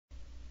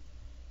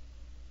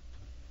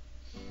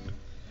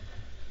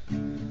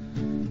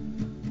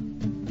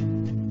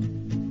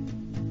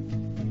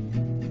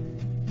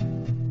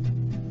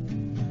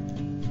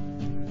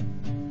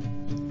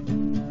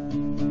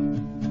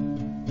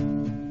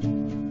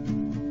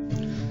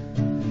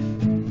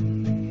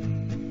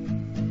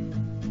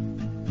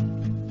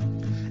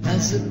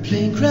As the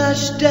plane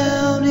crashed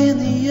down in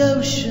the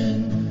ocean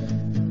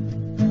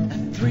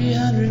at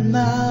 300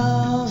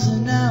 miles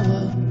an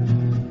hour,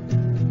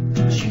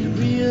 she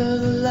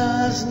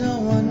realized no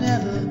one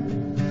ever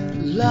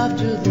loved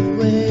her the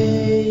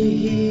way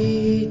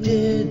he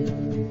did.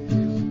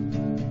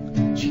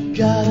 She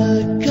got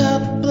a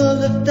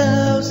couple of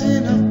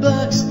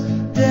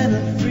 $1,000 then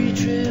a free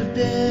trip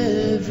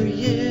every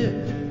year.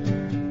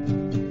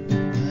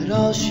 But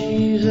all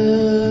she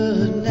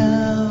heard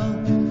now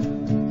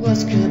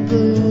was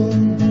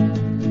kaboom,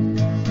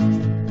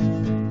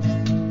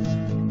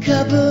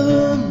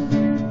 kaboom,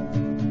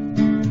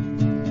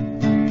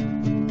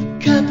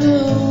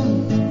 kaboom,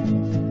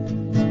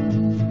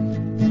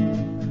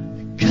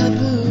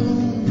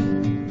 kaboom,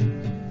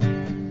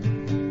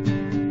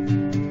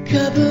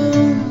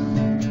 kaboom,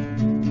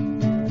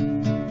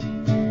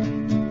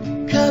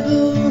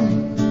 kaboom,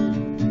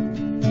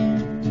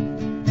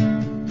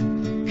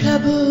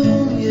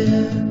 kaboom,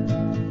 yeah.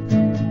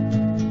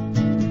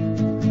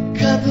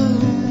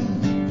 Kaboom,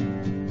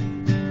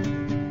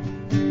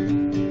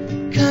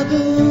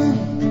 kaboom.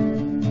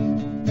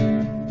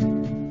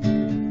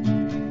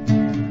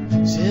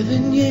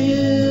 7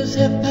 years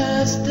have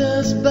passed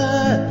us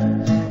by,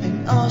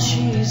 and all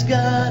she's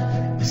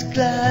got is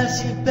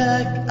glassy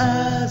back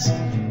eyes.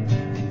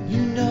 And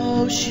you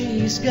know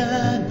she's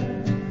got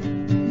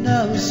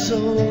no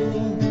soul.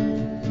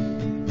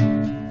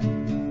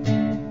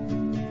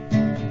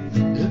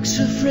 Looks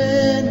her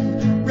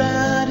friend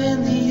right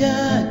in the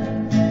eye.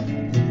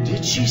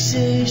 Did she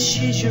say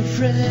she's your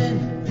friend,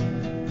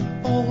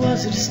 or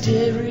was it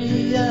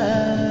hysteria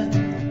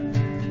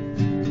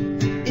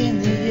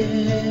in the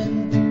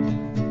end?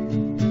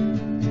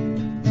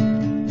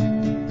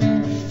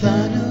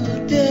 Final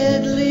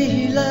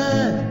deadly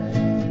line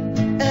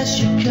as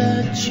she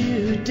cut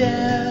you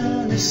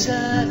down the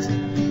sides.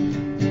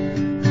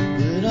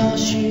 But all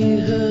she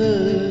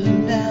heard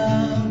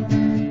now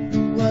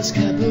was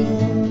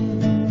kaboom,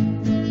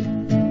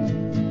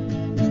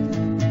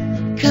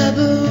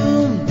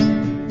 kaboom,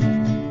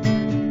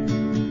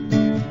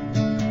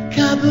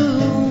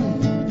 kaboom,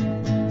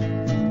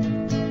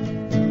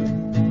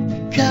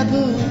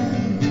 kaboom,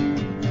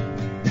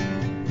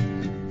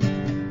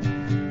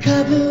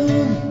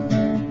 kaboom,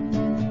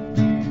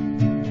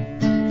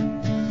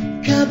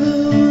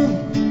 kaboom,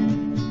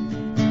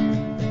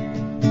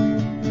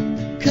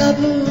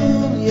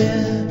 kaboom,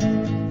 yeah.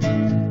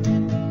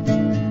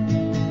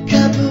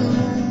 Kaboom,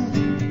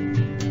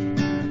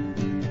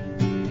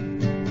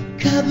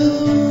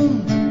 kaboom.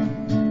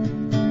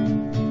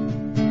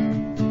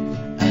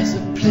 As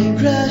the plane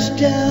crashed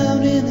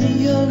down in the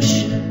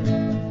ocean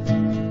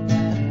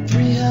at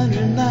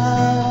 300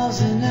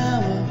 miles an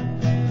hour,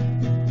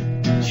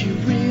 she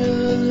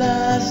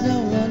realized no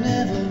one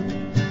ever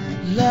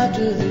loved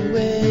her the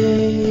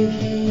way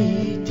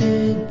he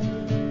did.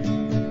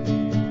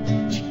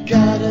 She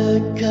got a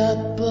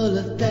couple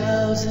of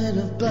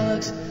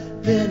 $1,000,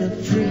 then a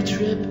free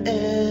trip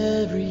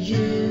every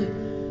year.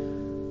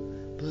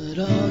 But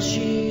all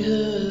she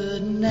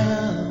heard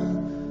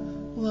now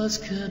was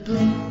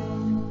kaboom.